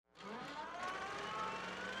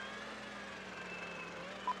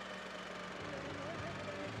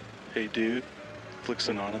Hey dude, Flix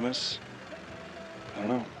Anonymous. I don't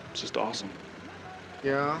know, it's just awesome.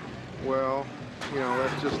 Yeah, well,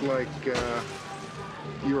 that's just like,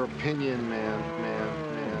 your opinion, man.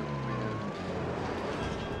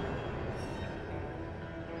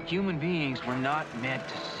 Human beings were not meant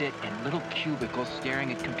to sit in little cubicles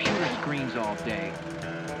staring at computer screens all day.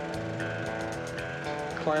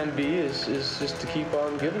 Plan B is just to keep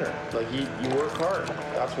on giving her. Like, you work hard.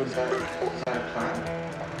 That's what... Is that a plan?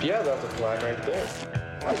 Yeah, that's a plan right there.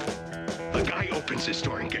 A guy opens his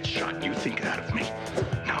door and gets shot. You think that of me?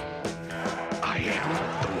 No. I am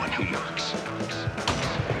the one who knocks.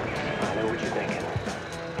 I know what you're thinking.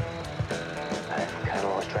 I've kind of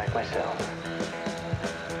lost track myself.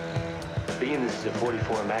 Being this is a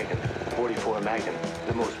 44 Magnum,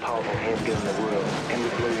 the most powerful handgun in the world, and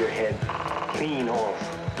would blow your head clean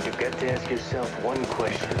off. You've got to ask yourself one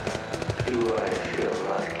question. Do I feel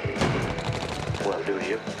lucky? Well, do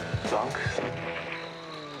you, punk?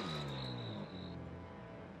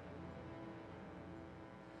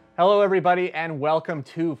 Hello, everybody, and welcome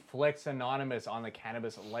to Flix Anonymous on the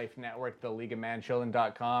Cannabis Life Network, the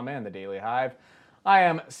LeagueOfManChillin.com, and the Daily Hive. I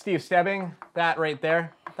am Steve Stebbing. That right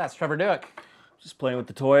there, that's Trevor Duick. Just playing with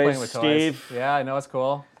the toys, Playing with Steve. Toys. Yeah, I know, it's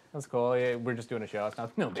cool. That's cool. Yeah, we're just doing a show. It's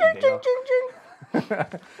no big deal.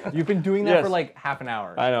 You've been doing that for like half an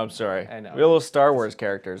hour. I know, I'm sorry. I know. We have little Star Wars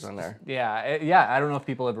characters on there. Yeah. I don't know if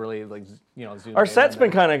people have really zoomed Our in set's on been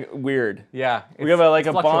that. kind of weird. Yeah. We have a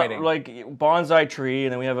fluctuating. bonsai tree,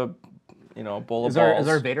 and then we have a bowl of balls. Is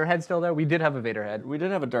our Vader head still there? We did have a Vader head. We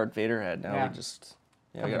did have a Darth Vader head. Now we just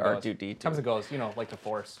we got R2D2. Comes and goes, like the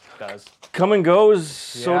Force does. Come and goes.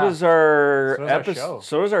 So does our show.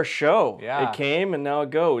 So does our show. Yeah. It came and now it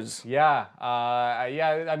goes. Yeah.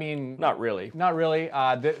 I mean, Not really. Not really.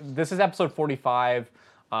 This is episode 45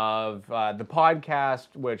 of the podcast,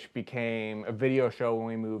 which became a video show when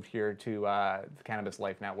we moved here to the Cannabis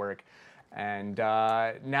Life Network. And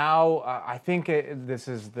now I think this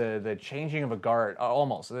is the changing of a guard,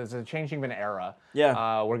 almost. It's a changing of an era.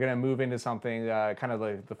 Yeah. We're going to move into something kind of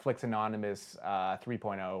like the Flix Anonymous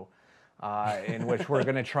 3.0. In which we're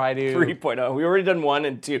going to try to... 3.0. We already done 1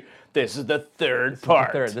 and 2. This is the third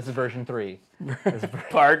part. This is version 3.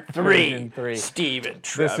 Part 3. Version 3. Steve and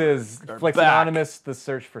Trevor. This is Flix back. Anonymous, The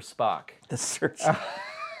Search for Spock. The search.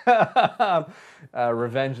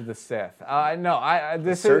 Revenge of the Sith.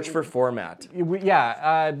 Search for format.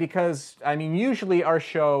 Because I mean, usually our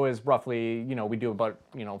show is roughly, we do about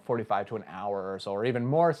 45 to an hour or so, or even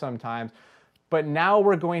more sometimes. But now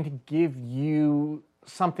we're going to give you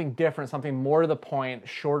something different, something more to the point,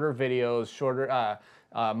 shorter videos,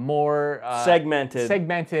 more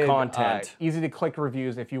segmented content, easy to click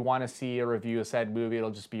reviews. If you want to see a review of said movie, it'll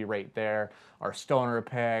just be right there. Our stoner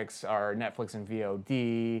picks, our Netflix and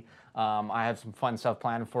VOD. I have some fun stuff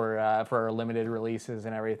planned for our limited releases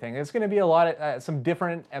and everything. It's going to be a lot of some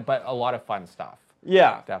different, but a lot of fun stuff.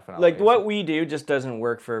 Yeah, definitely. Like what we do just doesn't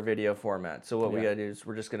work for a video format. So what we gotta do is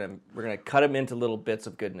we're gonna cut them into little bits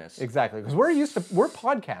of goodness. Exactly, because we're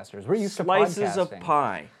podcasters. We're used to slices of podcasting.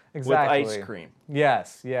 pie with ice cream.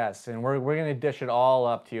 Yes, and we're gonna dish it all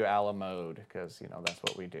up to you a la mode, because that's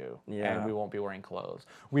what we do. Yeah. And we won't be wearing clothes.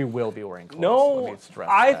 We will be wearing clothes. No, Let me stress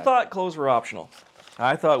I that. thought clothes were optional.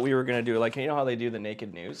 I thought we were gonna do how they do the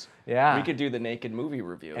naked news. Yeah. We could do the naked movie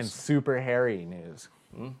reviews and super hairy news.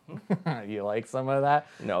 Mm-hmm. You like some of that?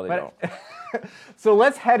 No, they don't. So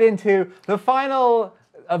let's head into the final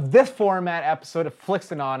of this format episode of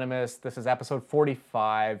Flix Anonymous. This is episode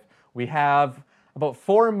 45. We have about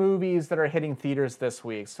 4 movies that are hitting theaters this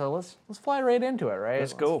week. So let's fly right into it, right?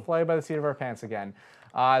 Let's go. Fly by the seat of our pants again.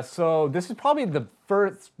 So this is probably the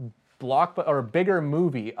first bigger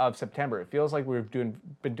movie of September. It feels like we've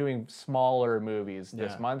been doing smaller movies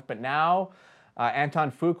this month, but now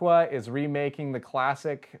Anton Fuqua is remaking the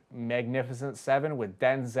classic Magnificent Seven with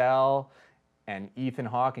Denzel and Ethan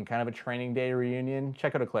Hawke in kind of a Training Day reunion.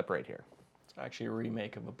 Check out a clip right here. It's actually a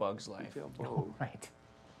remake of A Bug's Life. Oh, right.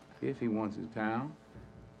 If he wants his town,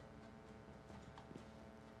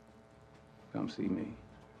 come see me.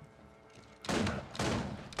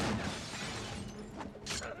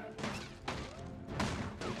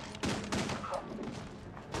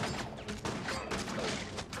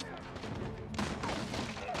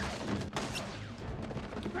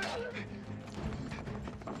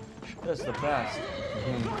 That's the best.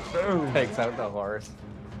 Takes out the horse.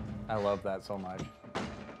 I love that so much.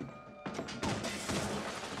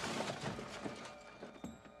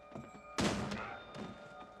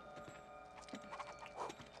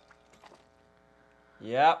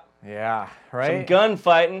 Yep. Yeah, right? Some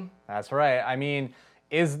gunfighting. That's right. I mean,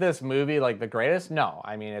 Is this movie like the greatest? No,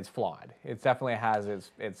 I mean it's flawed. It definitely has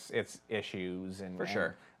its issues and For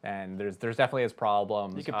sure. And there's definitely its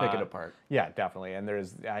problems. You can pick it apart. Yeah, definitely. And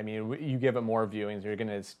I mean, you give it more viewings, you're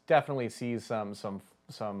gonna definitely see some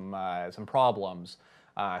problems,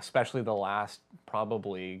 especially the last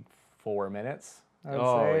probably 4 minutes. I would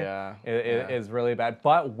say. Yeah. It is really bad.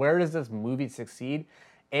 But where does this movie succeed?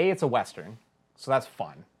 A, it's a Western, so that's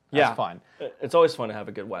fun. That's fun. It's always fun to have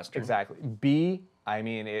a good Western. Exactly. B, I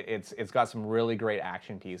mean, it's got some really great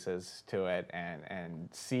action pieces to it, and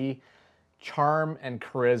C, charm and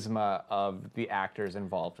charisma of the actors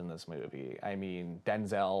involved in this movie. I mean,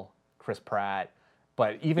 Denzel, Chris Pratt,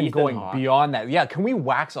 but even Ethan going Hawke. beyond that, yeah. Can we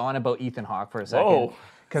wax on about Ethan Hawke for a second? Whoa.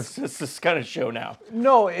 Because it's this kind of show now.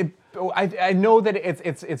 No, I know that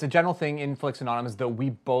it's a general thing in Flix Anonymous that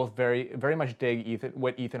we both very much dig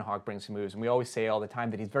what Ethan Hawke brings to movies, and we always say all the time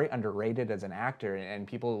that he's very underrated as an actor, and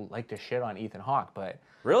people like to shit on Ethan Hawke, but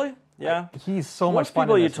really, yeah, he's so much fun. Most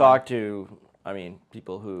people in you this talk to, I mean,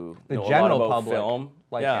 people who the know general a lot about public film,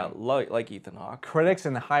 like him. like Ethan Hawke. Critics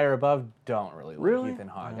and the higher above don't really like Ethan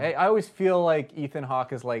Hawke. I always feel like Ethan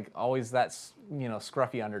Hawke is like always that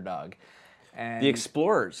scruffy underdog. And The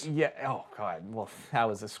Explorers. Yeah. Oh God. Well, that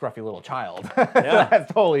was a scruffy little child. Yeah.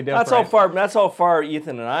 That's totally different. That's how far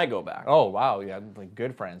Ethan and I go back. Oh wow. Yeah. Like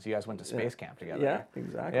good friends. You guys went to space camp together. Yeah.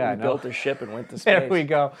 Exactly. Yeah. We built a ship and went to space. There we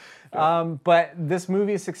go. But this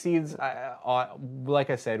movie succeeds, like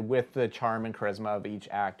I said, with the charm and charisma of each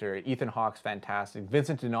actor. Ethan Hawke's fantastic.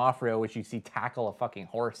 Vincent D'Onofrio, which you see tackle a fucking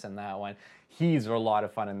horse in that one. He's a lot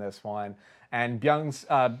of fun in this one. And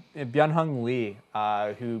Byung-Hun Lee,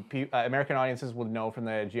 who American audiences will know from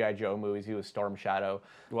the G.I. Joe movies, he was Storm Shadow.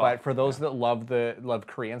 Wow. But for those that love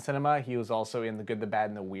Korean cinema, he was also in The Good, the Bad,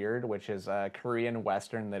 and the Weird, which is a Korean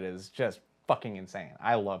Western that is just fucking insane.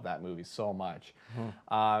 I love that movie so much.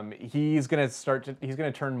 He's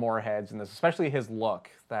gonna turn more heads in this, especially his look,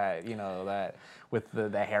 that with the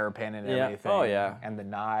hairpin and everything. Oh yeah. And the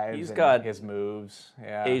knives. He's and got his moves.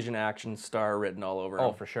 Yeah. Asian action star written all over him.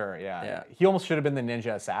 Oh, for sure. Yeah. He almost should have been the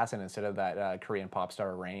ninja assassin instead of that Korean pop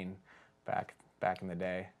star Rain back in the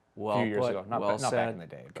day. Well a few years put. ago. Not back in the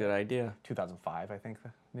day. But Good idea. 2005, I think the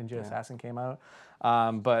Ninja Assassin came out.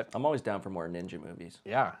 But I'm always down for more ninja movies.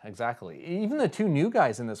 yeah, exactly. Even the two new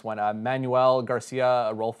guys in this one, Manuel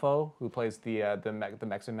Garcia Rolfo, who plays the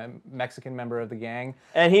Mexican member of the gang,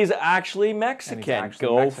 And he's actually Mexican.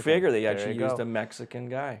 Go Mexican. figure. They There actually you used go. a Mexican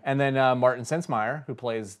guy. and then Martin Sensmeyer, who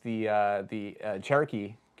plays the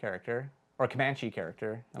Cherokee character or Comanche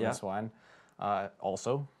character in this one,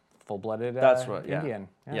 also full-blooded That's right. Yeah. Indian.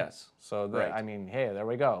 Yeah. Yes. So Right. I mean, hey, there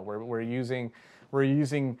we go. We're using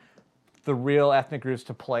the real ethnic groups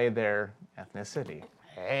to play their ethnicity.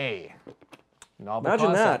 Hey, novel Imagine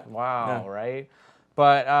concept. that. Wow, Yeah. right?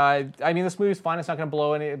 But I mean, this movie's fun. It's not going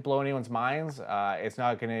to blow anyone's minds. It's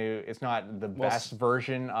not the best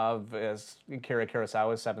version of Akira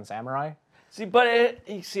Kurosawa's Seven Samurai. See, but I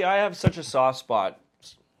have such a soft spot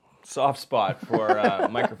for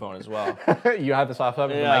microphone as well. You have the soft spot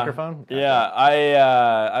with the microphone. Yeah, I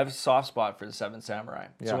have a soft spot for the Seven Samurai.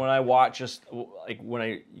 So when I watch when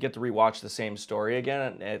I get to rewatch the same story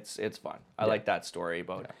again, it's fun. I like that story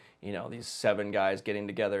about these 7 guys getting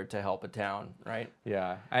together to help a town, right?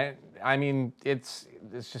 Yeah, I mean, it's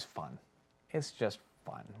just fun. It's just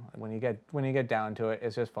fun when you get down to it.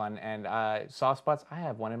 It's just fun. And soft spots, I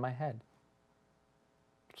have one in my head.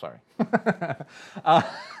 Sorry.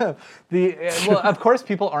 Well, of course,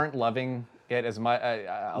 people aren't loving it as much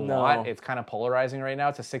lot. It's kind of polarizing right now.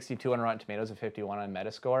 It's a 62 on Rotten Tomatoes, a 51 on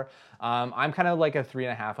Metascore. I'm kind of like a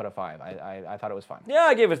 3.5 out of 5. I thought it was fun. Yeah,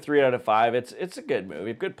 I gave it 3 out of 5. It's a good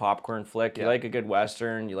movie, good popcorn flick. You like a good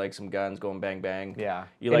Western. You like some guns going bang bang. Yeah.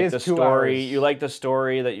 You It like is the 2 story. hours. You like the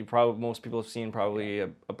story that most people have seen probably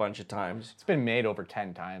a bunch of times. It's been made over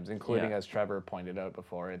 10 times, including, Yeah. as Trevor pointed out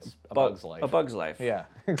before, it's A Bug's Life. A Bug's Life. Yeah,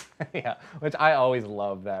 yeah. Which I always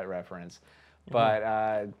love that reference. But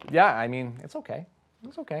yeah, I mean, it's okay.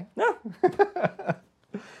 It's okay. Yeah.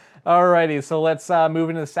 Alrighty, so let's move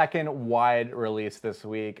into the second wide release this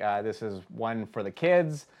week. This is one for the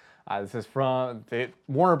kids. This is from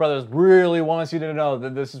Warner Brothers. Really wants you to know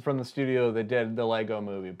that this is from the studio that did the Lego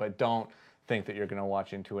Movie, but don't think that you're going to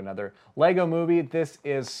watch into another Lego Movie. This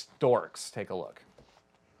is Storks. Take a look.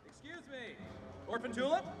 Excuse me, Orphan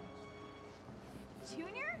Tulip?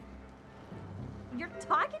 Junior? You're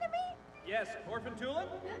talking to me? Yes, Orphan Tulip?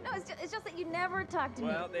 No, it's just that you never talk to me.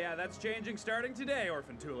 Well, yeah, that's changing starting today,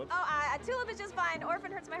 Orphan Tulip. Oh, Tulip is just fine.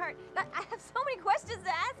 Orphan hurts my heart. I have so many questions to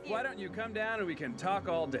ask you. Why don't you come down and we can talk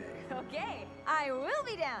all day? Okay, I will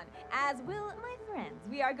be down, as will my friends.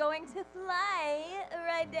 We are going to fly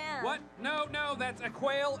right down. What? No, no, that's a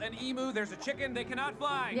quail, an emu, there's a chicken, they cannot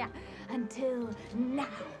fly. Yeah, until now.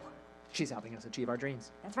 She's helping us achieve our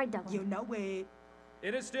dreams. That's right, Double. You know it.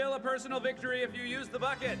 It is still a personal victory if you use the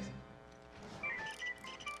bucket.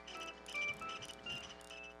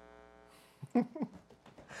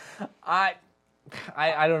 I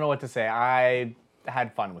don't know what to say. I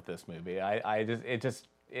had fun with this movie.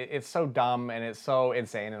 It's so dumb and it's so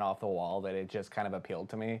insane and off the wall that it just kind of appealed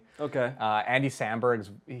to me. Okay. Andy Samberg's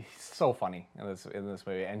he's so funny in this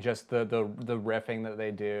movie, and just the riffing that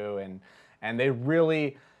they do, and they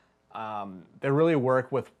really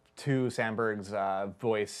work with two Sandberg's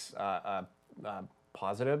voice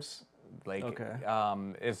positives. Like, okay.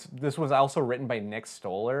 This was also written by Nick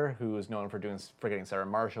Stoller, who is known for doing Forgetting Sarah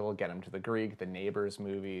Marshall, Get Him to the Greek, the Neighbors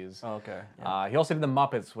movies. Oh, okay. Yeah. He also did the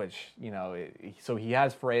Muppets, which so he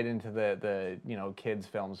has forayed into the kids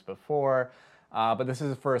films before, but this is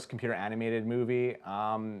his first computer animated movie.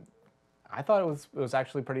 I thought it was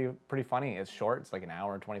actually pretty funny. It's short. It's like an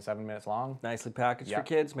hour and 27 minutes long. Nicely packaged for Yep.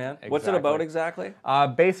 kids, man. Exactly. What's it about exactly?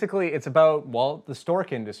 Basically, it's about the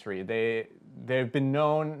stork industry. They've been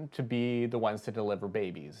known to be the ones to deliver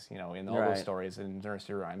babies. In all those stories in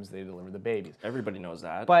nursery rhymes, they deliver the babies. Everybody knows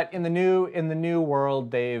that. But in the new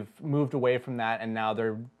world, they've moved away from that, and now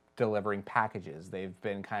they're delivering packages. They've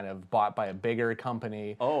been kind of bought by a bigger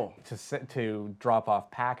company to drop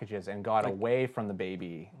off packages, and got away from the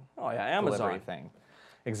baby Amazon delivery thing.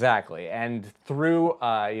 Exactly. And through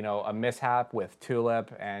a mishap with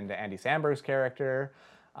Tulip and Andy Samberg's character,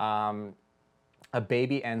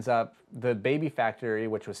 the baby factory,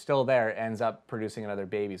 which was still there, ends up producing another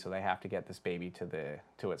baby, so they have to get this baby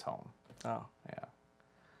to its home. Oh. Yeah.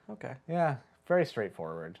 Okay. Yeah, very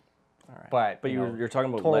straightforward. All right. But you're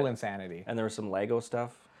talking about total insanity. And there was some Lego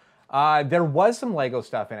stuff? There was some Lego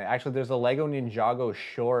stuff in it. Actually, there's a Lego Ninjago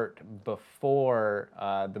short before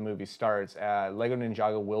the movie starts. Lego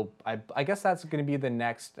Ninjago will... I guess that's going to be the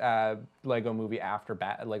next Lego movie after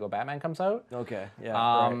Lego Batman comes out. Okay, yeah,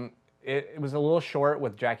 right. It was a little short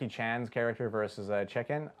with Jackie Chan's character versus a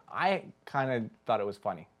chicken. I kind of thought it was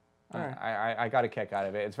funny. All right. I got a kick out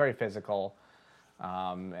of it. It's very physical.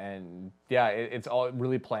 And yeah, it's all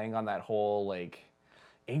really playing on that whole like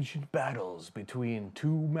ancient battles between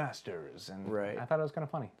two masters. And I thought it was kind of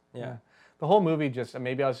funny. Yeah. The whole movie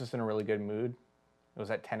maybe I was just in a really good mood. It was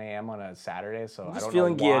at 10 a.m. on a Saturday, so I don't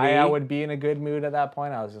know why I would be in a good mood at that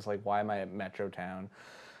point. I was just like, why am I at Metro Town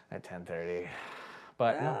at 10:30?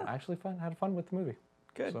 But no, actually fun. Had fun with the movie.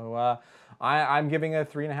 Good. So I'm giving it a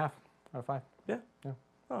 3.5 out of 5. Yeah. Yeah.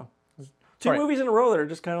 Oh. Two movies in a row that are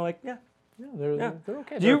just kind of like, they're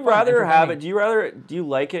okay. Do you rather have it? Do you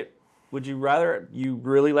like it? Would you rather you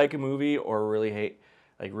really like a movie or really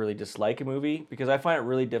dislike a movie? Because I find it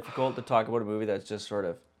really difficult to talk about a movie that's just sort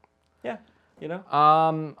of,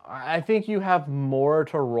 I think you have more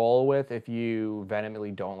to roll with if you vehemently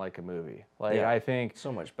don't like a movie. I think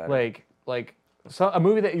so much better. So a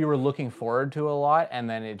movie that you were looking forward to a lot, and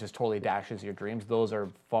then it just totally dashes your dreams. Those are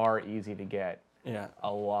far easy to get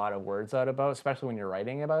a lot of words out about, especially when you're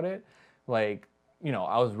writing about it. I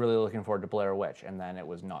was really looking forward to Blair Witch, and then it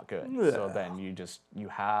was not good. So then you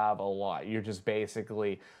have a lot. You're just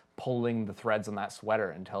basically pulling the threads on that sweater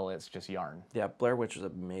until it's just yarn. Yeah, Blair Witch was a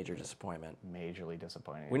major disappointment. Majorly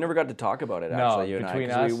disappointing. We never got to talk about it, actually, you and I. Between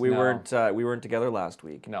us, we weren't together last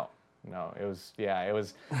week. No,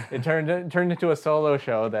 it turned into a solo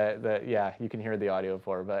show that you can hear the audio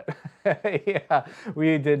for, but yeah,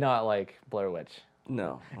 we did not like Blair Witch.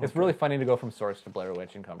 No. It's really funny to go from Storks to Blair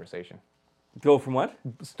Witch in conversation. Go from what?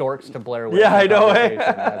 Storks to Blair Witch. Yeah, I know.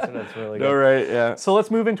 That's really good. No, right, yeah. So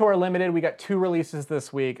let's move into our limited. We got 2 releases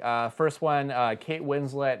this week. First one, Kate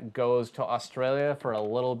Winslet goes to Australia for a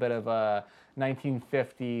little bit of a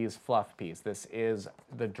 1950s fluff piece. This is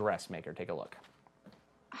The Dressmaker. Take a look.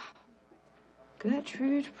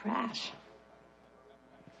 Gertrude Pratt.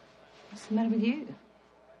 What's the matter with you?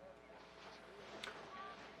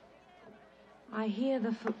 I hear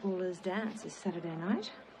the footballers' dance is Saturday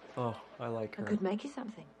night. Oh, I like her. I could make you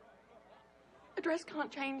something. A dress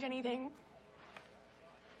can't change anything.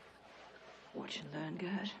 Watch and learn,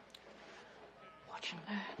 Gert. Watch and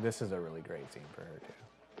learn. This is a really great scene for her,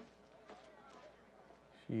 too.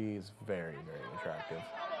 She's very, very attractive.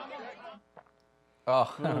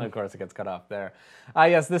 Oh, and of course it gets cut off there.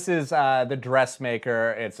 Yes, this is The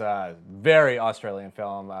Dressmaker. It's a very Australian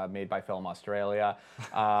film made by Film Australia.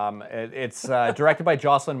 It's directed by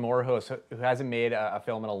Jocelyn Moorhouse, who hasn't made a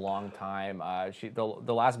film in a long time.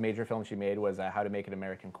 The last major film she made was How to Make an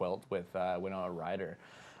American Quilt with Winona Ryder.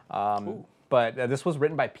 But this was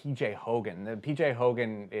written by P.J. Hogan. P.J.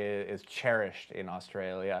 Hogan is cherished in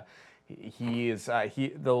Australia. The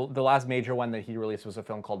last major one that he released was a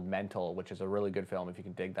film called Mental, which is a really good film if you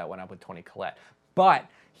can dig that one up with Toni Collette. But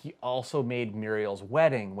he also made Muriel's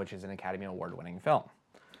Wedding, which is an Academy Award-winning film.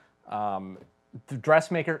 The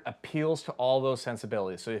Dressmaker appeals to all those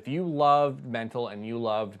sensibilities. So if you loved Mental and you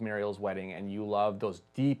loved Muriel's Wedding and you love those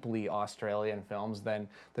deeply Australian films, then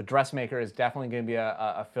The Dressmaker is definitely going to be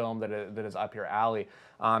a film that is up your alley.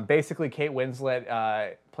 Basically, Kate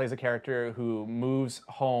Winslet plays a character who moves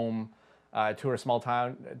home to her small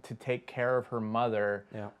town to take care of her mother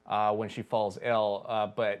when she falls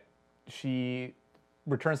ill, but she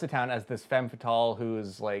returns to town as this femme fatale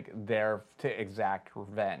who's like there to exact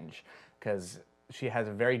revenge. Because she has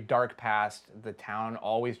a very dark past. The town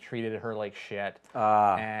always treated her like shit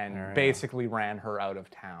and basically ran her out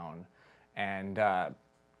of town. And I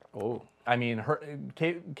mean,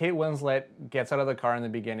 Kate Winslet gets out of the car in the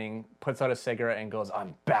beginning, puts out a cigarette, and goes,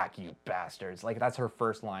 "I'm back, you bastards!" Like that's her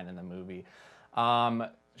first line in the movie.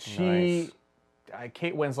 Kate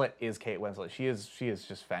Winslet is Kate Winslet. She is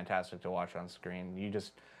just fantastic to watch on screen.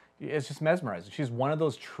 It's just mesmerizing. She's one of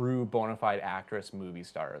those true bona fide actress movie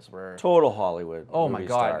stars where total Hollywood. Oh my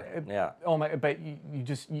God. Star. Yeah. Oh my. But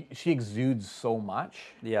she exudes so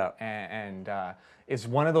much. Yeah. And is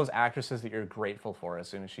one of those actresses that you're grateful for as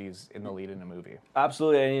soon as she's in the lead in a movie.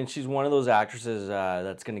 Absolutely, and she's one of those actresses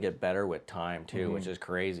that's going to get better with time too, which is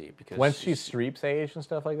crazy because once she's Streep's age and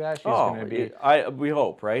stuff like that, she's going to be. We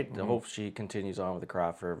hope, right? I hope she continues on with the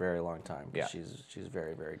craft for a very long time. Yeah, she's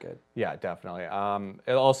very, very good. Yeah, definitely.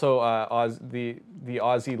 It also the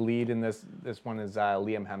Aussie lead in this one is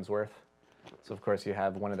Liam Hemsworth. So of course you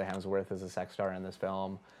have one of the Hemsworth as a sex star in this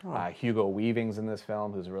film. Hugo Weaving's in this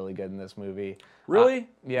film, who's really good in this movie. Really?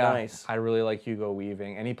 Yeah. Nice. I really like Hugo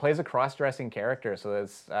Weaving, and he plays a cross-dressing character, so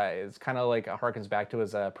it's kind of like harkens back to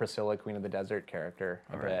his Priscilla, Queen of the Desert character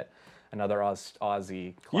a bit. Another Aussie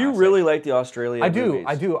classic. You really like the Australian movies.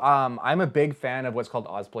 I do. I'm a big fan of what's called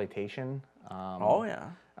Ozploitation. Oh yeah.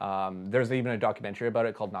 There's even a documentary about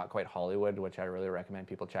it called Not Quite Hollywood, which I really recommend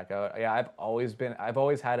people check out. Yeah, I've always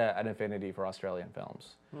had an affinity for Australian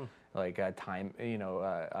films, like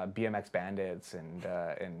BMX Bandits and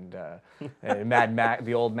Mad Max,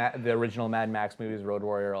 the original Mad Max movies, Road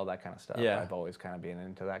Warrior, all that kind of stuff. Yeah. I've always kind of been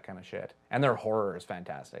into that kind of shit, and their horror is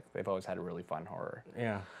fantastic. They've always had a really fun horror.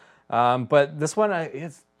 Yeah. But this one,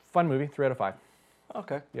 it's a fun movie, 3 out of 5.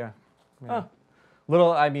 Okay. Yeah.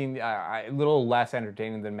 Little less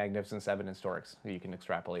entertaining than Magnificent Seven and Storks. You can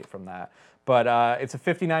extrapolate from that. But it's a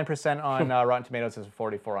 59% on Rotten Tomatoes. It's a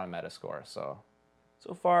 44 on Metascore. So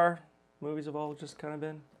far, movies have all just kind of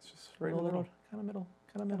been right in the middle. Kind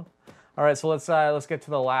of middle. All right, so let's get to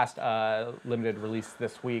the last limited release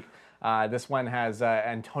this week. This one has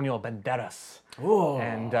Antonio Banderas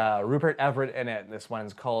and Rupert Everett in it. This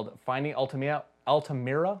one's called Finding Altamira.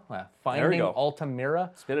 Finding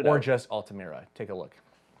Altamira, or just Altamira. Take a look.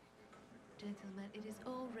 Gentlemen, it is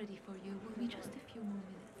all ready for you. Will be just a few more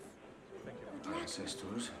minutes. Our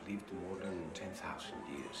ancestors lived more than 10,000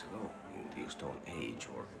 years ago in the Stone Age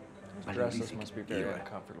or dresses must be very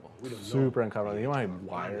uncomfortable. Super uncomfortable. You want to have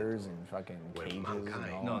wires and fucking cages and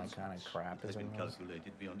all that kind of crap. Has been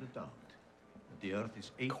calculated beyond a doubt. The Earth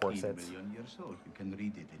is 18 million years old. You can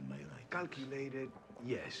read it in my writing. Calculated,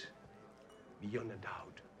 yes. Beyond a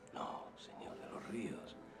doubt. No, Señor de los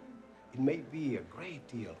Ríos. It may be a great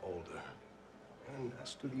deal older. And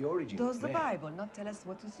as to the origin Does of the man, Bible not tell us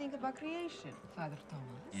what to think about creation, Father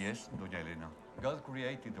Thomas? Yes, Doña Elena. God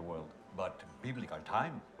created the world, but biblical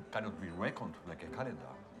time cannot be reckoned like a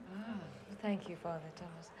calendar. Thank you, Father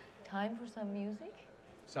Thomas. Time for some music?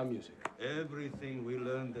 some music. Everything we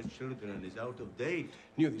learned as children is out of date.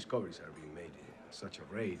 New discoveries are being made at such a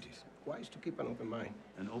rate. It's wise to keep an open mind.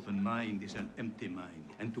 An open mind is an empty mind.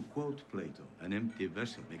 And to quote Plato, an empty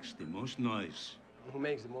vessel makes the most noise. Who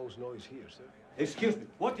makes the most noise here, sir? Excuse me,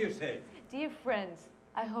 what do you say? Dear friends,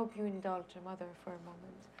 I hope you indulge your mother for a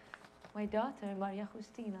moment. My daughter, Maria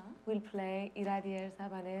Justina, will play Iradier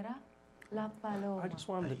Sabanera, La Paloma. I just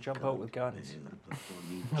want him to jump out with guns.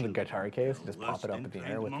 The guitar case, just pop it up in the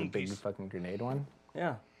air with the big fucking grenade one.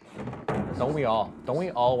 Yeah. Don't we all? Don't we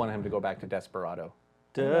all want him to go back to Desperado?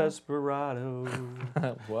 Desperado.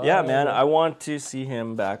 Yeah, man, I want to see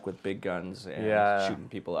him back with big guns and shooting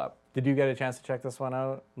people up. Did you get a chance to check this one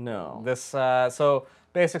out? No. This so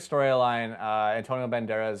basic storyline. Antonio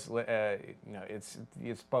Banderas. It's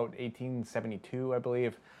about 1872, I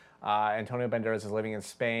believe. Antonio Banderas is living in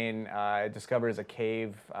Spain. Discovers a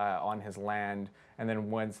cave on his land, and then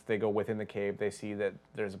once they go within the cave, they see that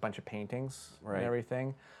there's a bunch of paintings and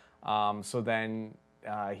everything. So then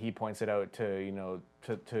he points it out to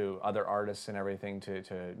to other artists and everything to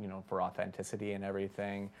for authenticity and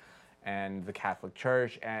everything, and the Catholic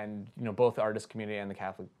Church, and both the artist community and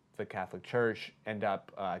the Catholic Church end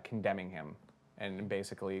up condemning him and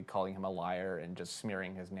basically calling him a liar and just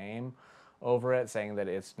smearing his name over it, saying that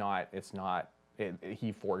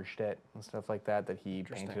he forged it and stuff like that, that he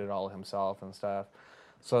painted it all himself and stuff.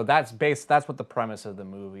 So that's what the premise of the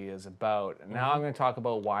movie is about. And now I'm going to talk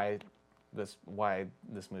about why this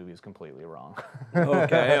movie is completely wrong.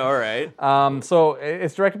 Okay, all right. So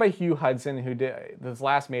it's directed by Hugh Hudson, who did his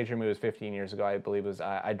last major movie was 15 years ago, I believe. It was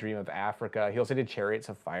I Dream of Africa. He also did Chariots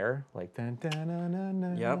of Fire, like dun, dun, dun, dun,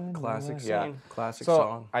 dun, Yep, classic scene, yeah. classic so,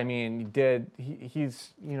 song. I mean,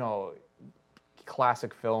 he's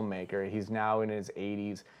classic filmmaker. He's now in his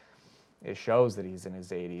 80s. It shows that he's in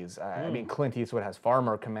his 80s. I mean, Clint Eastwood has far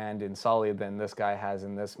more command in Sully than this guy has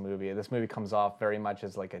in this movie. This movie comes off very much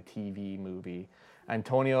as like a TV movie.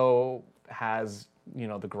 Antonio has,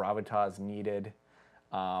 the gravitas needed.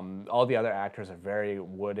 All the other actors are very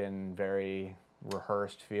wooden, very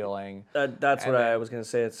rehearsed feeling. That's what I was going to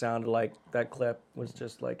say. It sounded like that clip was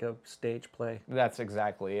just like a stage play. That's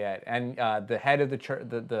exactly it. And the head of the church,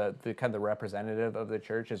 the kind of the representative of the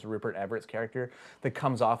church is Rupert Everett's character that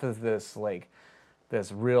comes off as this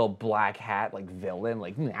real black hat villain,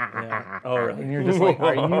 Oh, really? And you're just like,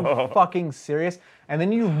 are you fucking serious? And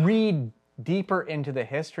then you read deeper into the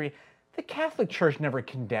history. The Catholic Church never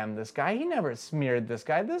condemned this guy. He never smeared this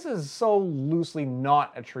guy. This is so loosely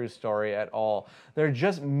not a true story at all. They're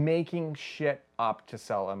just making shit up to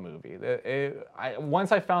sell a movie.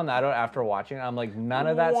 Once I found that out after watching it, I'm like, none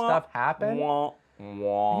of that stuff happened? Are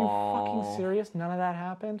you fucking serious? None of that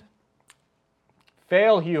happened?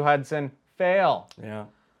 Fail, Hugh Hudson. Fail. Yeah.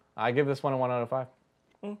 I give this one a 1 out of 5.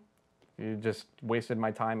 You just wasted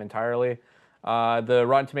my time entirely. The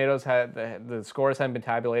Rotten Tomatoes the scores haven't been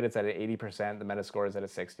tabulated. It's at an 80%. The Metascore is at a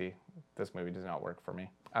 60. This movie does not work for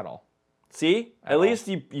me at all. See, at least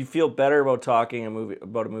you feel better about talking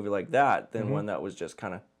about a movie like that than one that was just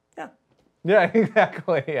kind of Yeah,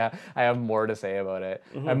 exactly. Yeah, I have more to say about it.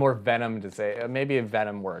 I have more venom to say. Maybe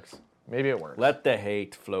venom works. Maybe it works. Let the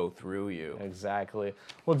hate flow through you. Exactly.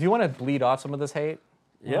 Well, do you want to bleed off some of this hate?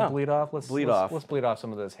 Yeah. Bleed off. Let's bleed off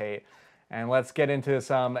some of this hate. And let's get into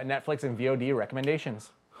some Netflix and VOD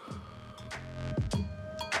recommendations.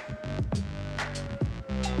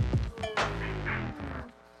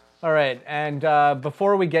 All right, and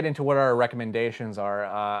before we get into what our recommendations are,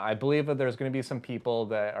 I believe that there's going to be some people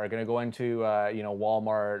that are going to go into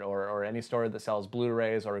Walmart or any store that sells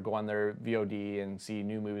Blu-rays or go on their VOD and see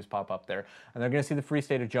new movies pop up there, and they're going to see The Free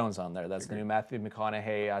State of Jones on there. That's the new Matthew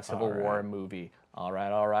McConaughey Civil War movie. All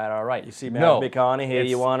right. You see Matthew McConaughey,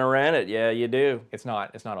 you want to rent it? Yeah, you do. It's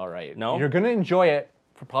not all right. No? You're going to enjoy it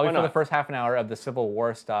for the first half an hour of the Civil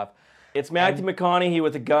War stuff. It's Matthew McConaughey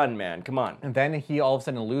with a gun, man. Come on. And then he all of a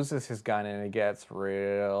sudden loses his gun and it gets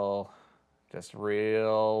real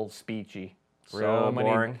speechy. So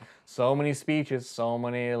boring. So many speeches, so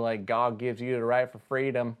many God gives you the right for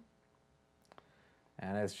freedom.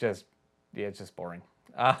 And it's just boring.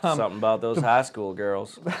 Something about those high school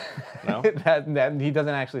girls. No? that he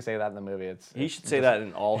doesn't actually say that in the movie. He should say that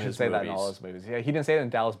in all his movies. That in all his movies. Yeah, he didn't say it in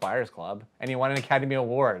Dallas Buyers Club, and he won an Academy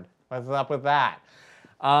Award. What's up with that?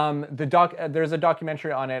 There's a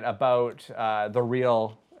documentary on it about the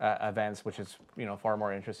real events, which is far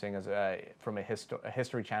more interesting as from a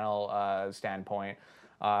History Channel standpoint.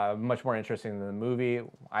 Much more interesting than the movie,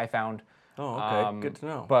 I found. Oh, okay. Good to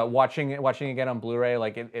know. But watching it again on Blu-ray,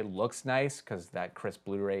 it looks nice because that crisp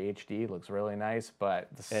Blu-ray HD looks really nice, but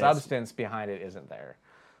the substance behind it isn't there.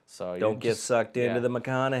 So don't get sucked into the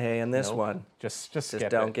McConaughey in this one. Just skip it.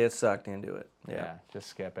 Just don't get sucked into it. Yeah, just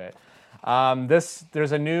skip it.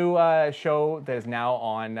 There's a new show that is now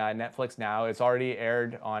on Netflix now. It's already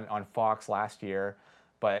aired on Fox last year,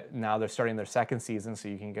 but now they're starting their second season, so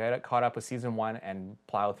you can get caught up with season 1 and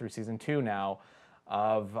plow through season 2 now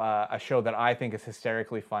of a show that I think is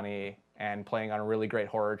hysterically funny and playing on really great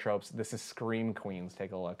horror tropes. This is Scream Queens.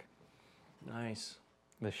 Take a look. Nice.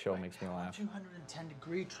 This show makes me laugh.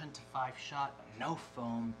 210-degree Trent to 5-shot, no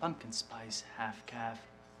foam, pumpkin spice, half calf,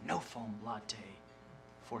 no foam latte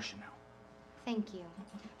for Chanel. Thank you,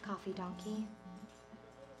 Coffee Donkey.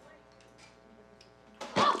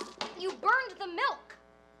 Oh, you burned the milk!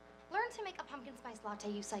 Learn to make a pumpkin spice latte,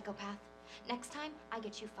 you psychopath. Next time, I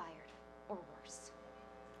get you fired. Or worse.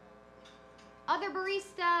 Other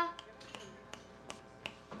barista.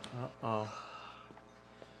 Uh-oh.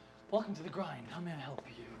 Welcome to the grind. How may I help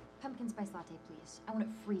you? Pumpkin spice latte, please. I want it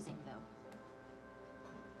freezing,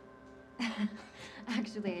 though.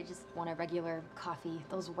 Actually, I just want a regular coffee.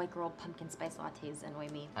 Those white girl pumpkin spice lattes annoy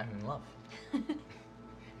me. I'm in love.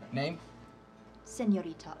 Name?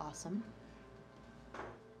 Senorita Awesome.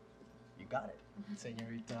 You got it.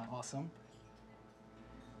 Senorita Awesome.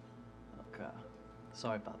 Look,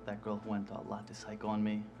 sorry about that girl who went latte psycho on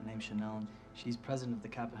me. Her name's Chanel, and she's president of the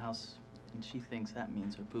Kappa House, and she thinks that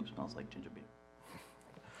means her poop smells like ginger beer.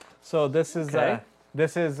 So this is Okay.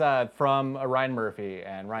 from Ryan Murphy,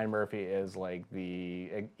 and Ryan Murphy is like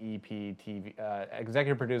the EP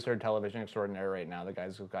executive producer, television extraordinaire right now. The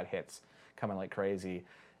guys who've got hits coming like crazy.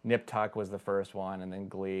 Nip Tuck was the first one, and then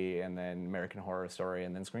Glee, and then American Horror Story,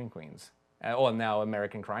 and then Scream Queens. And now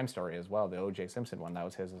American Crime Story as well. The O.J. Simpson one, that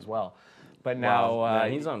was his as well. But now Wow,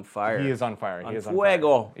 man, he's on fire. He is on fire. On He is on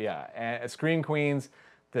fuego. fire. Yeah, and Scream Queens.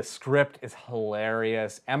 The script is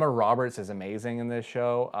hilarious. Emma Roberts is amazing in this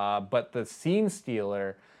show, but the scene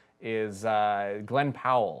stealer is Glenn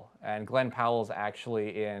Powell, and Glenn Powell's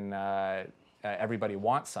actually in Everybody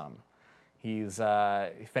Wants Some. He's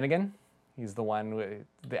Finnegan. He's the one with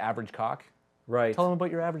the average cock. Right. Tell him about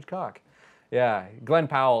your average cock. Yeah, Glenn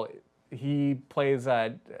Powell. He plays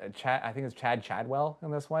I think it's Chad Chadwell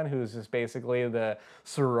in this one, who's just basically the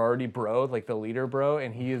sorority bro, like the leader bro,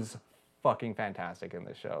 and he is fucking fantastic in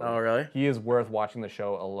this show. Oh, really? He is worth watching the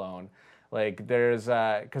show alone. Like there's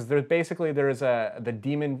because there's the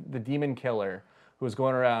demon killer who's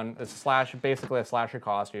going around basically a slasher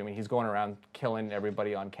costume, and he's going around killing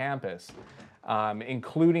everybody on campus,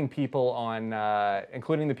 including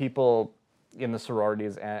the people in the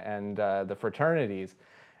sororities and the fraternities.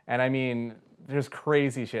 And I mean, there's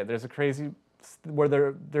crazy shit. There's a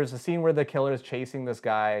scene where the killer is chasing this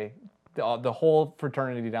guy, the whole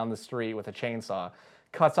fraternity down the street with a chainsaw,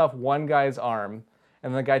 cuts off one guy's arm,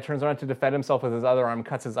 and then the guy turns around to defend himself with his other arm,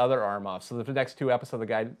 cuts his other arm off. So the next 2 episodes, the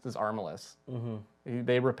guy is armless. Mm-hmm.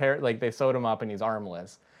 They sewed him up and he's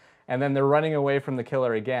armless. And then they're running away from the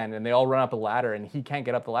killer again, and they all run up a ladder, and he can't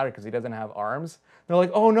get up the ladder because he doesn't have arms. They're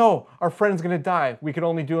like, oh no, our friend's gonna die. We could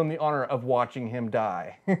only do him the honor of watching him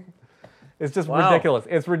die. It's just ridiculous.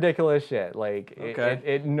 It's ridiculous shit. Like, Okay.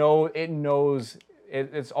 it knows,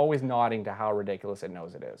 it's always nodding to how ridiculous it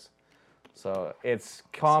knows it is. So it's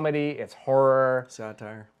comedy, it's horror.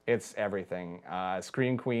 Satire. It's everything.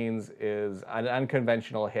 Scream Queens is an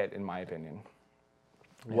unconventional hit, in my opinion.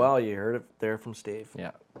 Well, you heard it there from Steve.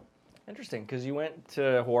 Yeah. Interesting, because you went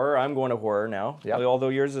to horror. I'm going to horror now. Yep. Although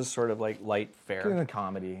yours is sort of like light fare. Doing the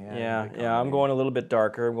comedy. Yeah. I'm going a little bit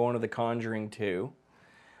darker. I'm going to The Conjuring 2,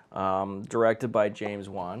 directed by James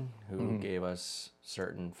Wan, who gave us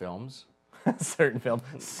certain films. Certain film.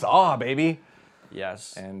 Saw, baby.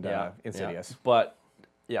 Yes. And Insidious.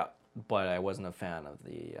 Yeah. But I wasn't a fan of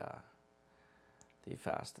the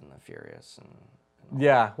Fast and the Furious and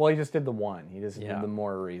yeah, well, he just did the one. He just did the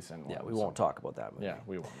more recent one. Yeah, we won't talk about that movie. Yeah,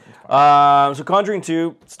 we won't. So Conjuring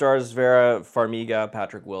 2 stars Vera Farmiga,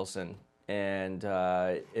 Patrick Wilson, and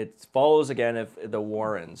it follows again the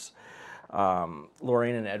Warrens.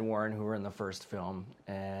 Lorraine and Ed Warren, who were in the first film,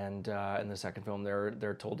 and in the second film,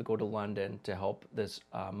 they're told to go to London to help this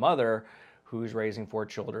mother who's raising 4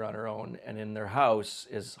 children on her own, and in their house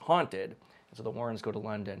is haunted. And so the Warrens go to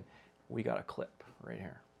London. We got a clip right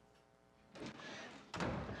here.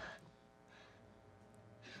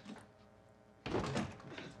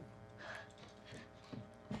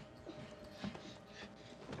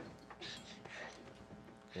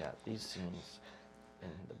 Yeah, these scenes in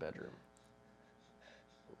the bedroom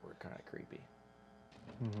were kind of creepy.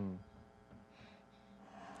 Mm-hmm.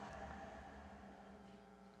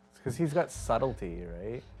 It's because he's got subtlety,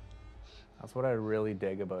 right? That's what I really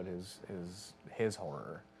dig about his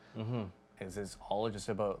horror. Mm-hmm. Is it's all just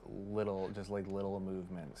about little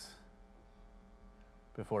movements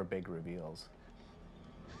before big reveals.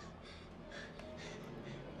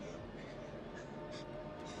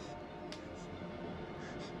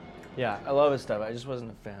 Yeah, I love his stuff. I just wasn't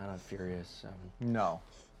a fan of Furious. No.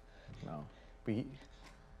 But he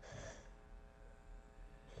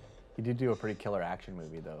did do a pretty killer action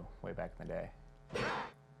movie, though, way back in the day.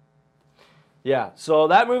 Yeah, so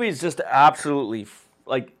that movie is just absolutely,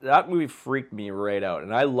 that movie freaked me right out.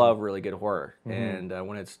 And I love really good horror, and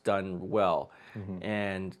when it's done well.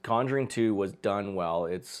 And Conjuring 2 was done well.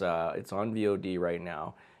 It's on VOD right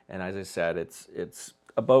now. And as I said, it's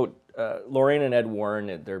about Lorraine and Ed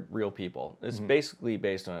Warren. They're real people. It's basically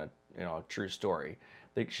based on a true story.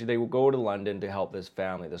 They will go to London to help this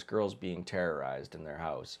family. This girl's being terrorized in their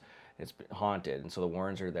house. It's haunted, and so the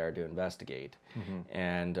Warrens are there to investigate.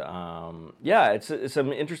 And it's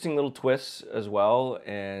some interesting little twists as well,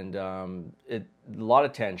 and a lot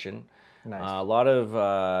of tension. Nice. A lot of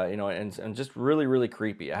and just really, really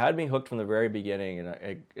creepy. It had me hooked from the very beginning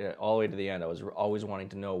and all the way to the end. I was always wanting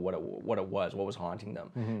to know what it was haunting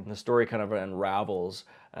them. Mhm. And the story kind of unravels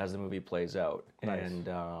as the movie plays out. Nice.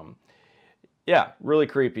 And yeah, really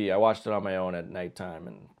creepy. I watched it on my own at nighttime,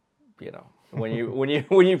 and when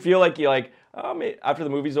you feel like after the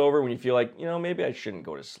movie's over, when you feel like maybe I shouldn't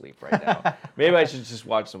go to sleep right now. Maybe I should just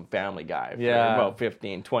watch some Family Guy for about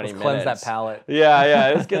 15, 20 minutes. Cleanse that palate.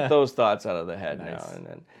 Yeah. Let's get those thoughts out of the head Nice. now. And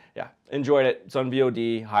then enjoyed it. It's on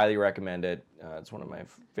VOD. Highly recommend it. It's one of my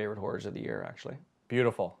favorite horrors of the year, actually.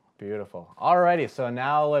 Beautiful. Alrighty, so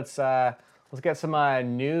now let's get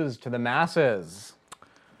some news to the masses.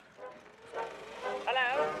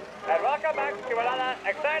 Hello, and welcome back to another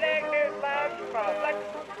exciting news flash from Flix.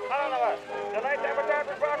 Tonight's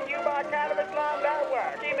episode is brought to you by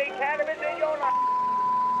CannabisLaw.work. Keeping cannabis in your life.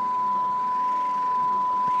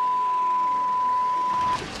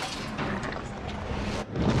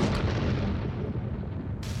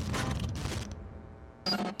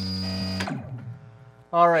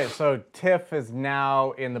 All right, so TIFF is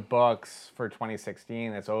now in the books for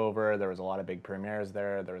 2016. It's over. There was a lot of big premieres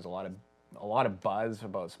there. There was a lot of buzz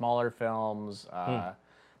about smaller films.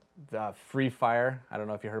 The Free Fire. I don't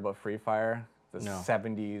know if you heard about Free Fire, the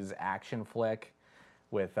 70s action flick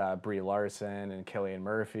with Brie Larson and Cillian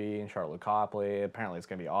Murphy and Charlotte Copley. Apparently it's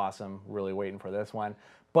going to be awesome. Really waiting for this one.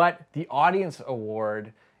 But the audience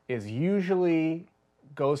award is usually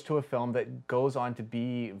goes to a film that goes on to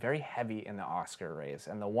be very heavy in the Oscar race.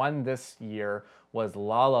 And the one this year was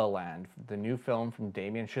La La Land, the new film from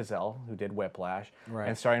Damien Chazelle, who did Whiplash,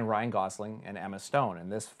 and starring Ryan Gosling and Emma Stone.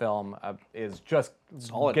 And this film is just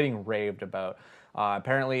getting raved about.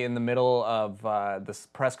 Apparently in the middle of this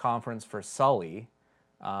press conference for Sully,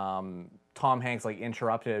 Tom Hanks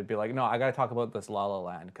interrupted it and be like, no, I got to talk about this La La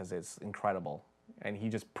Land because it's incredible. And he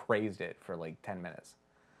just praised it for 10 minutes.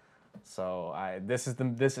 So this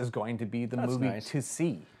is going to be the movie to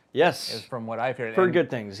see. Yes, is from what I've heard. For good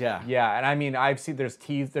things, yeah. Yeah, and I mean, I've seen there's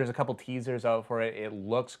a couple teasers out for it. It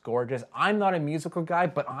looks gorgeous. I'm not a musical guy,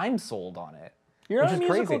 but I'm sold on it. You're not a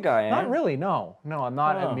musical guy, eh? Not really. No, I'm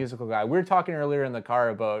not a musical guy. We were talking earlier in the car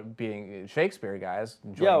about being Shakespeare guys,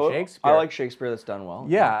 enjoying Shakespeare. I like Shakespeare that's done well.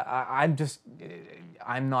 Yeah,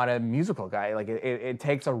 I'm not a musical guy. It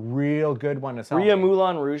takes a real good one to sell. Were you a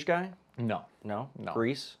Moulin Rouge guy? No.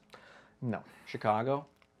 Grease? No. Chicago?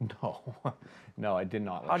 No, I did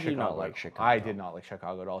not like Chicago. How do you not like Chicago? I did not like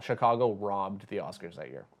Chicago at all. Chicago robbed the Oscars that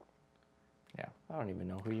year. Yeah. I don't even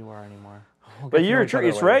know who you are anymore. We'll but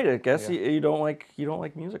it's right. I guess you don't like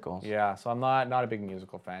musicals. Yeah, so I'm not a big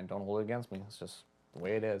musical fan. Don't hold it against me. It's just the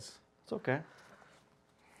way it is. It's okay.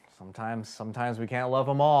 Sometimes we can't love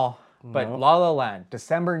them all. But La La Land,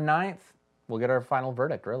 December 9th, we'll get our final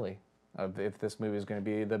verdict, really, of if this movie is going to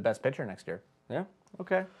be the best picture next year. Yeah.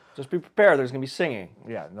 Okay. Just be prepared. There's going to be singing.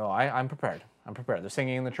 Yeah. No, I'm prepared. They're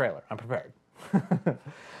singing in the trailer. I'm prepared.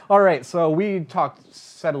 All right. So we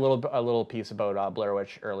said a little piece about Blair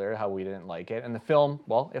Witch earlier, how we didn't like it, and the film,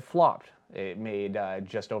 well, it flopped. It made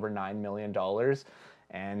just over $9 million,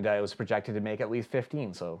 and it was projected to make at least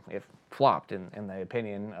 15. So it flopped in the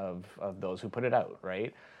opinion of those who put it out,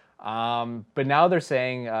 right? But now they're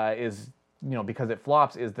saying because it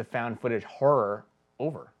flops, is the found footage horror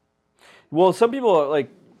over? Well, some people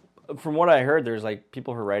from what I heard, there's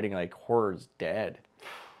people who are writing horror's dead.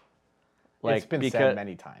 It's been said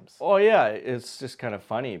many times. Oh yeah, it's just kind of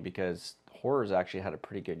funny because horror's actually had a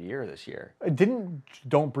pretty good year this year. Didn't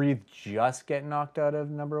Don't Breathe just get knocked out of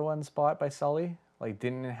 #1 spot by Sully?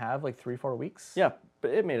 Didn't it have 3-4 weeks? Yeah,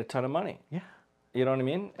 but it made a ton of money. Yeah. You know what I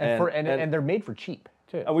mean? And they're made for cheap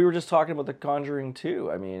too. We were just talking about The Conjuring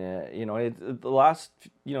 2. I mean, in the last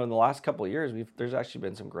couple of years, there's actually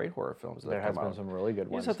been some great horror films. There has been some really good ones.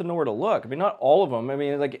 You ones. just have to know where to look. I mean, not all of them. I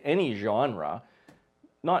mean, any genre,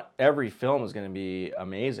 not every film is going to be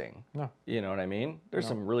amazing. No. You know what I mean? There's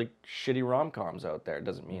some really shitty rom-coms out there. It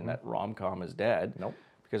doesn't mean that rom-com is dead. Nope.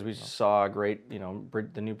 Because we saw a great,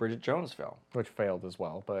 the new Bridget Jones film. Which failed as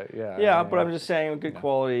well, but yeah. Yeah, but I'm just saying, good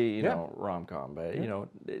quality, rom-com.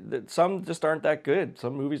 But, some just aren't that good.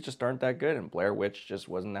 Some movies just aren't that good, and Blair Witch just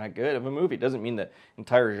wasn't that good of a movie. It doesn't mean the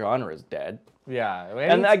entire genre is dead. Yeah.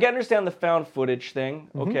 And I understand the found footage thing.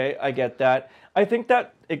 Okay, I get that. I think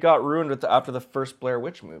that it got ruined after the first Blair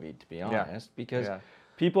Witch movie, to be honest, because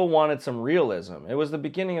people wanted some realism. It was the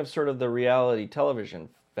beginning of sort of the reality television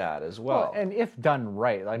fad as well. And if done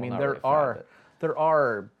right, I mean, there are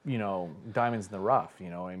diamonds in the rough. You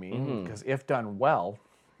know what I mean? Because if done well,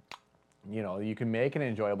 you can make an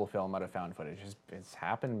enjoyable film out of found footage. It's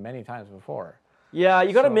happened many times before. Yeah,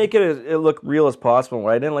 you got to make it look real as possible.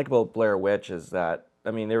 What I didn't like about Blair Witch is that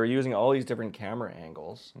I mean, they were using all these different camera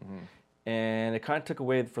angles, and it kind of took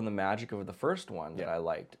away from the magic of the first one that I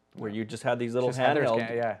liked, where you just had these little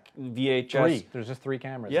handheld VHS. There's just 3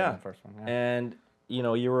 cameras Yeah. in the first one. Yeah. And, you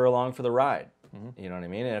know, you were along for the ride. You know what I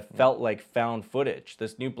mean? And it felt like found footage.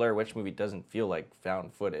 This new Blair Witch movie doesn't feel like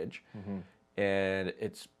found footage. And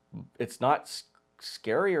it's not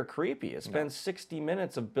scary or creepy. It spends 60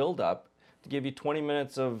 minutes of build-up to give you 20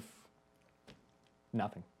 minutes of...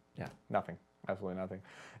 Nothing. Yeah. Nothing. Absolutely nothing.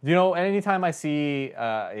 You know, anytime I see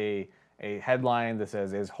a headline that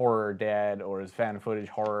says, is horror dead or is fan footage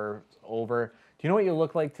horror over, do you know what you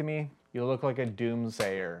look like to me? You look like a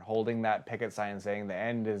doomsayer holding that picket sign saying the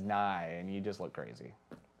end is nigh, and you just look crazy.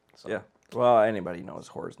 So, Yeah. Well, anybody knows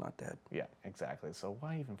horror's not dead. Yeah, exactly. So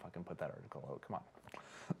why even fucking put that article out?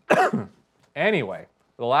 Come on. Anyway,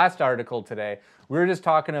 the last article today, we were just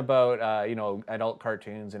talking about, you know, adult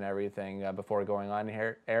cartoons and everything before going on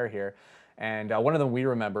air here. And one of them we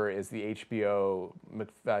remember is the HBO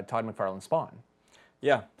Todd McFarlane Spawn.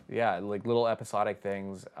 Yeah. Yeah, like little episodic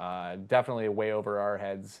things. Definitely way over our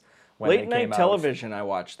heads. Late night television, I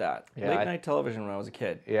watched that. Yeah, Late night television when I was a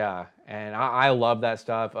kid. Yeah, and I love that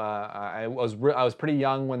stuff. I was pretty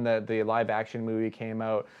young when the live action movie came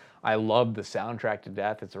out. I loved the soundtrack to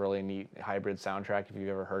death. It's a really neat hybrid soundtrack. If you've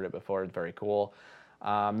ever heard it before, it's very cool.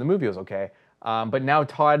 The movie was okay. But now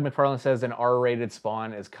Todd McFarlane says an R-rated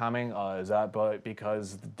Spawn is coming. Is that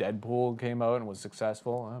because Deadpool came out and was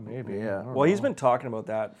successful? Maybe. Yeah. Well, he's been talking about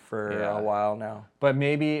that for a while now. But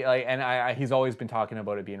maybe, like, and he's always been talking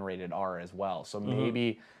about it being rated R as well. So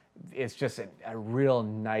maybe it's just a real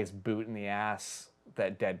nice boot in the ass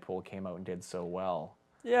that Deadpool came out and did so well.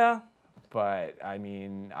 Yeah. But I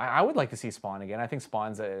mean, I would like to see Spawn again. I think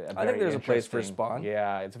Spawn's I think there's a place for Spawn.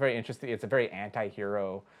 Yeah, it's very interesting. It's a very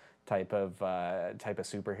anti-hero type of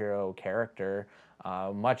superhero character,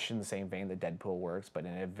 much in the same vein that Deadpool works, but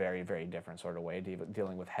in a very, very different sort of way,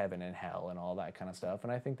 dealing with heaven and hell and all that kind of stuff.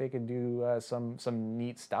 And I think they could do some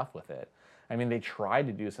neat stuff with it. I mean, they tried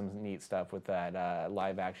to do some neat stuff with that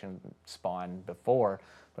live action Spawn before,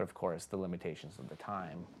 but of course the limitations of the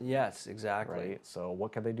time. Yes, exactly. Right. So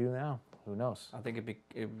what could they do now? Who knows? I think it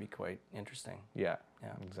would be quite interesting. Yeah,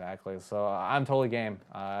 exactly. So I'm totally game.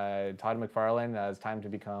 Todd McFarlane, it's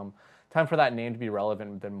time for that name to be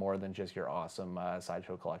relevant more than just your awesome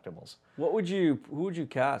Sideshow collectibles. Who would you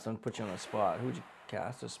cast? I'm gonna put you on the spot. Who would you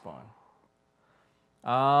cast as Spawn?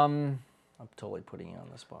 I'm totally putting you on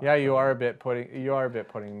the spot. Yeah, you are a bit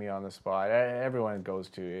putting me on the spot. Everyone goes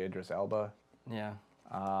to Idris Elba. Yeah.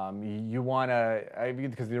 You want to,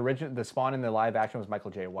 because the Spawn in the live action was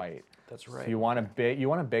Michael J. White. That's right. So you want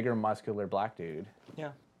a bigger, muscular black dude. Yeah.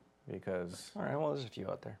 Because. All right. Well, there's a few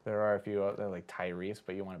out there. There are a few out there like Tyrese,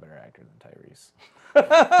 but you want a better actor than Tyrese.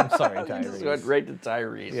 I'm sorry, Tyrese. You just went right to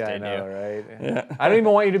Tyrese. Yeah, I know, you? right? Yeah. I don't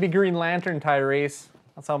even want you to be Green Lantern, Tyrese.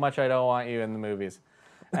 That's how much I don't want you in the movies.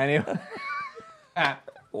 Anyway.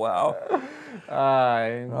 Wow.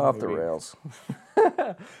 Off the rails.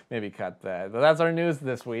 Maybe cut that. But that's our news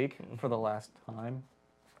this week for the last time.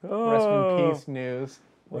 Rest in peace, news.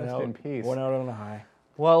 Rest in peace. Went out on a high.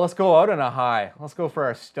 Well, let's go out on a high. Let's go for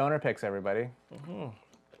our stoner picks, everybody.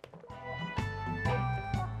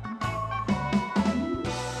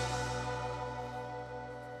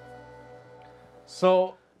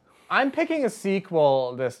 So, I'm picking a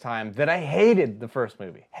sequel this time that I hated the first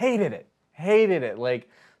movie. Hated it. Like,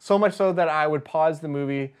 so much so that I would pause the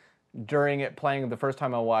movie during it playing the first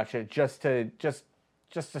time I watched it just to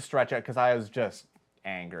stretch out because I was just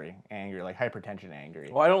angry, like hypertension angry.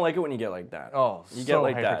 Well, I don't like it when you get like that. Oh, you get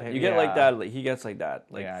like that. You get like that. Like, he gets like that.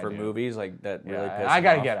 Like for movies, like that really pisses me off. I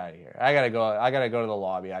gotta get out of here. I gotta go to the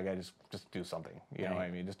lobby. I gotta just do something. You know what I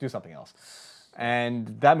mean? Just do something else.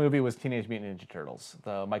 And that movie was Teenage Mutant Ninja Turtles,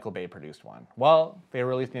 the Michael Bay produced one. Well, they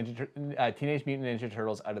released Teenage Mutant Ninja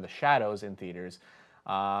Turtles Out of the Shadows in theaters,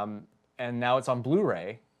 and now it's on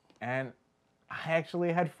Blu-ray. And I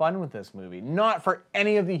actually had fun with this movie. Not for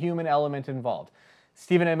any of the human element involved.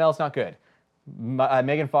 Stephen Amell's not good.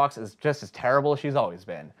 Megan Fox is just as terrible as she's always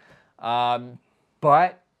been.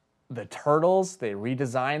 But the Turtles, they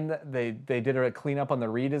redesigned, they did a cleanup on the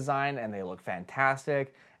redesign, and they look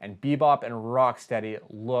fantastic. And Bebop and Rocksteady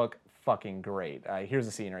look fucking great. Here's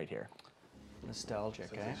the scene right here. Nostalgic,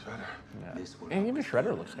 eh? Yeah. And even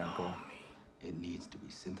Shredder looks kind of cool. It needs to be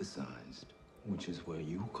synthesized, which is where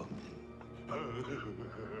you come in.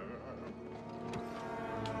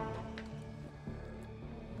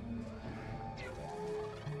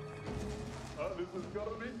 This is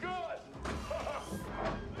gonna be good!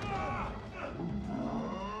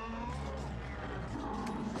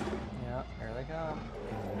 Yeah, here they go.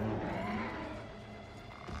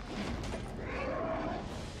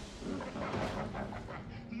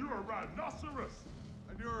 rhinoceros.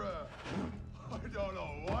 And you're I don't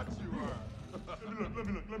know what you are.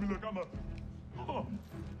 Let me look.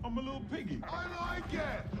 I'm a little piggy. I like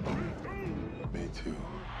it. Me too.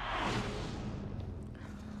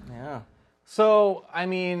 Yeah. So, I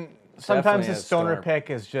mean, sometimes Definitely the a stoner storm. pick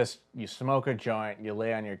is just you smoke a joint, you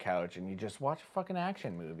lay on your couch, and you just watch a fucking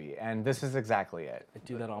action movie. And this is exactly it. I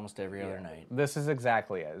do that almost every other night. This is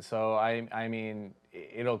exactly it. So I mean,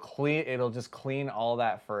 it'll just clean all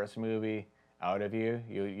that first movie out of you.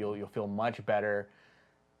 You'll feel much better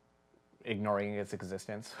ignoring its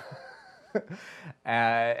existence.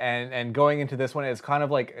 And going into this one, it's kind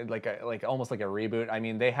of like almost like a reboot. I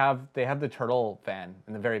mean, they have the turtle fan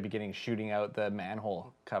in the very beginning shooting out the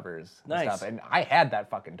manhole covers and Nice. stuff, and I had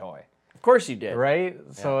that fucking toy. Of course you did. Right?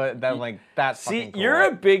 So that's See, fucking cool. you're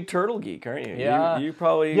a big turtle geek, aren't you? Yeah. You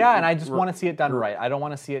probably. Yeah, and I just want to see it done right. I don't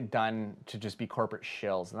want to see it done to just be corporate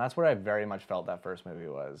shills, and that's what I very much felt that first movie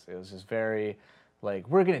was. It was just very, like,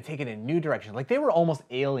 we're gonna take it in a new direction. Like they were almost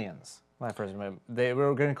aliens. That first movie. They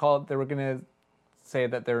were gonna say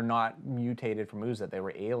that they're not mutated from ooze, that they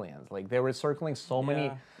were aliens. Like they were circling so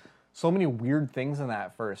many weird things in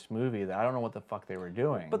that first movie that I don't know what the fuck they were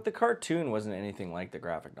doing. But the cartoon wasn't anything like the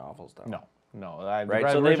graphic novels, though. No.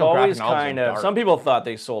 Right. So they've always kind of. Some people thought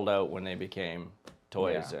they sold out when they became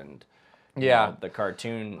toys, and you know, the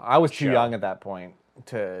cartoon. I was too young at that point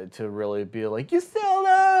to really be like, you sold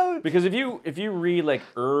out. Because if you read like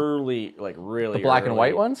early, like really The black and early-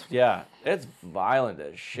 white ones? yeah, it's violent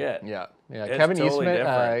as shit. Yeah. It's Kevin totally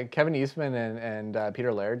different. Kevin Eastman and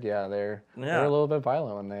Peter Laird, they're a little bit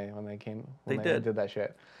violent when they did that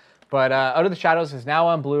shit. But Out of the Shadows is now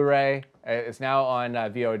on Blu-ray. It's now on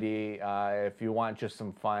VOD. If you want just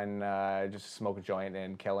some fun, just smoke a joint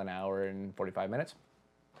and kill an hour and 45 minutes,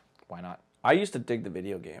 why not? I used to dig the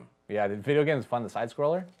video game. Yeah, the video game is fun. The side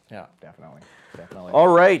scroller. Yeah, definitely. All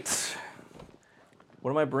right.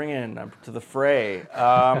 What am I bringing to the fray?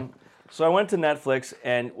 So I went to Netflix,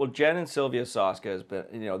 and Jen and Sylvia Soska has been,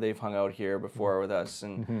 they've hung out here before with us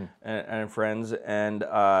and friends, and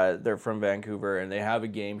they're from Vancouver, and they have a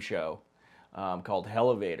game show called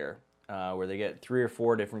Elevator, where they get 3 or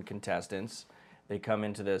 4 different contestants. They come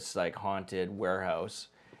into this like haunted warehouse,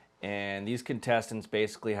 and these contestants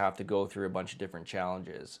basically have to go through a bunch of different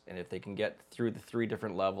challenges, and if they can get through the 3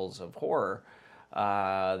 different levels of horror,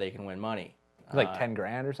 they can win money. Like 10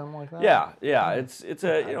 grand or something like that? Yeah. It's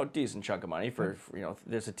a decent chunk of money for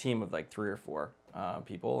there's a team of like 3 or 4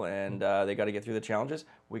 people, and they got to get through the challenges.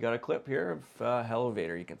 We got a clip here of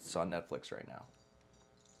Elevator. It's on Netflix right now.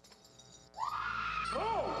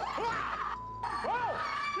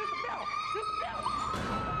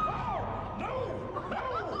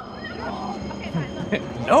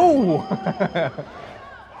 No!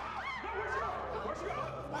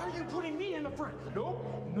 Why are you putting me in the front? Nope.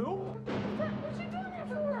 What's she doing here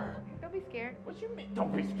for? Don't be scared. What you mean?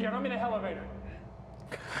 Don't be scared. I'm in an elevator.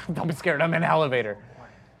 Don't be scared. I'm in an elevator.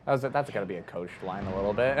 That's got to be a coach line a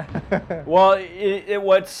little bit. Well,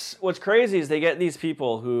 what's crazy is they get these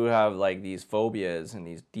people who have like these phobias and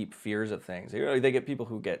these deep fears of things. They get people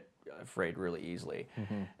who get afraid really easily,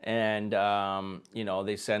 and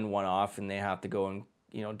they send one off and they have to go and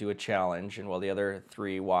do a challenge, and while the other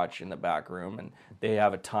 3 watch in the back room, and they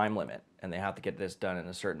have a time limit and they have to get this done in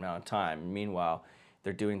a certain amount of time. Meanwhile,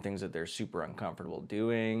 they're doing things that they're super uncomfortable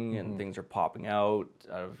doing, and things are popping out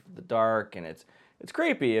of the dark, and it's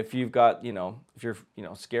creepy if you've got, if you're,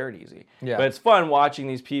 scared easy. Yeah. But it's fun watching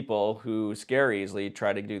these people who scare easily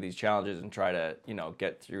try to do these challenges and try to,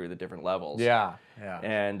 get through the different levels. Yeah.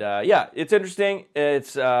 And it's interesting.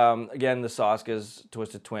 It's again the Soskas,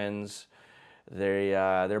 Twisted Twins.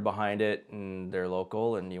 They're behind it, and they're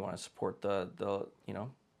local, and you want to support the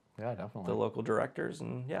yeah, definitely, the local directors,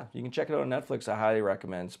 and you can check it out on Netflix. I highly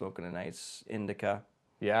recommend Smoking a Nice Indica.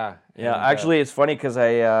 Yeah. Yeah. Actually, it's funny because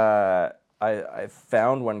I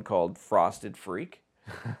found one called Frosted Freak.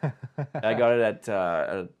 I got it at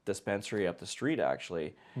a dispensary up the street,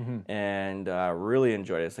 actually, and really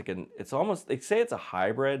enjoyed it. It's almost, they say it's a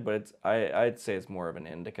hybrid, but I'd say it's more of an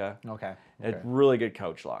indica. Okay. It's really good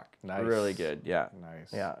couch lock. Nice. Really good. Yeah.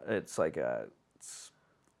 Nice. Yeah. It's like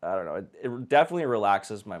I don't know. It definitely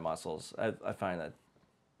relaxes my muscles. I find that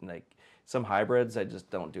like some hybrids, I just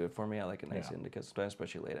don't do it for me. I like a nice indica,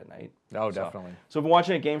 especially late at night. Oh, definitely. So if you're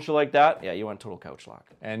watching a game show like that, you want total couch lock.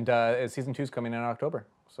 And season 2 is coming in October.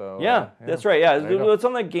 So that's right. Yeah, There you go. it's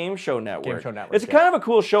on the Game Show Network. Game Show Network, It's kind of a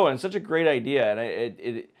cool show, and it's such a great idea, and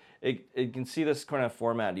it can see this kind of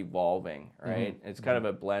format evolving, right? It's kind of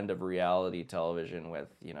a blend of reality television with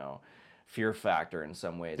Fear Factor in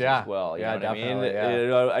some ways as well. You know what definitely. I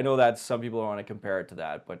mean? I know that some people want to compare it to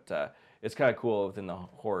that, but it's kind of cool within the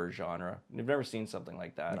horror genre. You've never seen something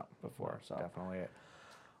like that before, so definitely it.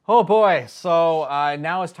 Oh boy! So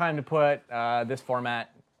now it's time to put this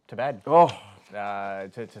format to bed.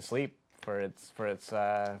 To sleep for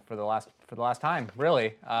the last time,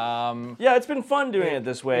 really. Yeah, it's been fun doing it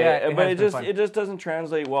this way, but it just doesn't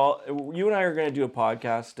translate well. You and I are going to do a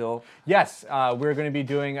podcast still. Yes, we're going to be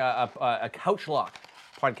doing a Couch Lock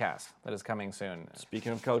podcast that is coming soon.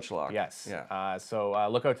 Speaking of Couch Lock, yes. Yeah. So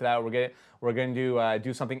look out to that. We're going to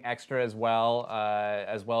do something extra as well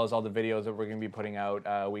as all the videos that we're going to be putting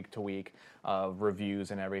out week to week of reviews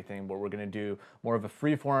and everything. But we're going to do more of a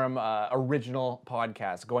freeform original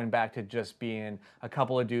podcast, going back to just being a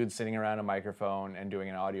couple of dudes sitting around a microphone and doing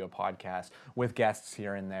an audio podcast with guests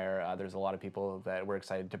here and there. There's a lot of people that we're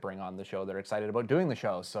excited to bring on the show. They're excited about doing the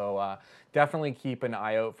show. So definitely keep an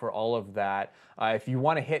eye out for all of that. If you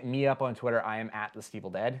want to hit me up on Twitter, I am at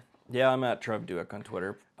 @TheSteepleDead. Yeah, I'm at Trev Duick on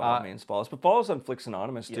Twitter. By all means, follow us. But follow us on Flix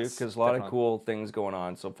Anonymous, too, because a lot of cool things going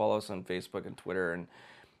on. So follow us on Facebook and Twitter. And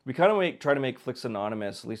we kind of try to make Flix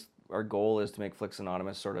Anonymous, at least our goal is to make Flix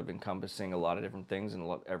Anonymous sort of encompassing a lot of different things and a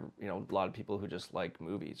lot of people who just like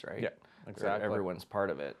movies, right? Yeah, exactly. Everyone's part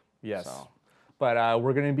of it. Yes. So. But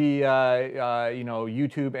we're going to be,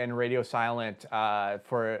 YouTube and radio silent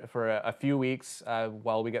for a few weeks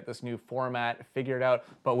while we get this new format figured out.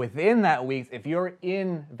 But within that week, if you're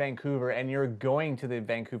in Vancouver and you're going to the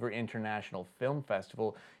Vancouver International Film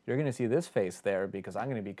Festival, you're going to see this face there because I'm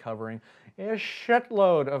going to be covering a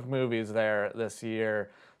shitload of movies there this year.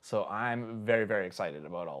 So I'm very, very excited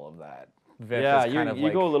about all of that. Yeah,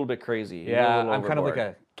 you go a little bit crazy. Yeah, I'm kind of like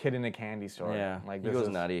a kid in a candy store. Yeah, like he goes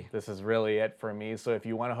nutty. This is really it for me. So if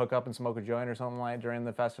you want to hook up and smoke a joint or something like that during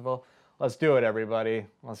the festival, let's do it, everybody.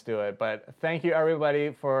 Let's do it. But thank you, everybody,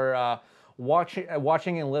 for watching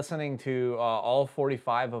and listening to all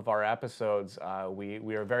 45 of our episodes.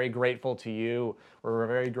 We are very grateful to you. We're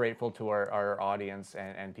very grateful to our audience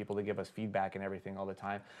and people that give us feedback and everything all the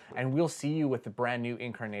time. And we'll see you with the brand new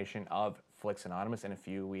incarnation of Flix Anonymous in a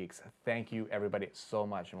few weeks. Thank you, everybody, so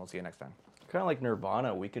much, and we'll see you next time. Kind of like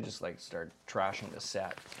Nirvana, we could just start trashing the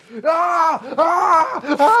set.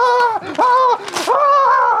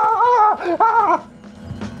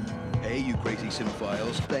 Hey, you crazy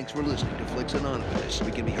cinephiles. Thanks for listening to Flix Anonymous.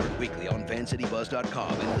 We can be heard weekly on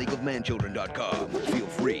vancitybuzz.com and leagueofmanchildren.com. Feel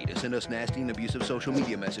free to send us nasty and abusive social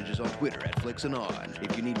media messages on Twitter at FlixAnon.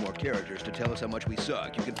 If you need more characters to tell us how much we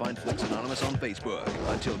suck, you can find Flix Anonymous on Facebook.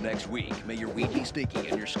 Until next week, may your weed be sticky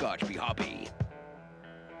and your scotch be hoppy.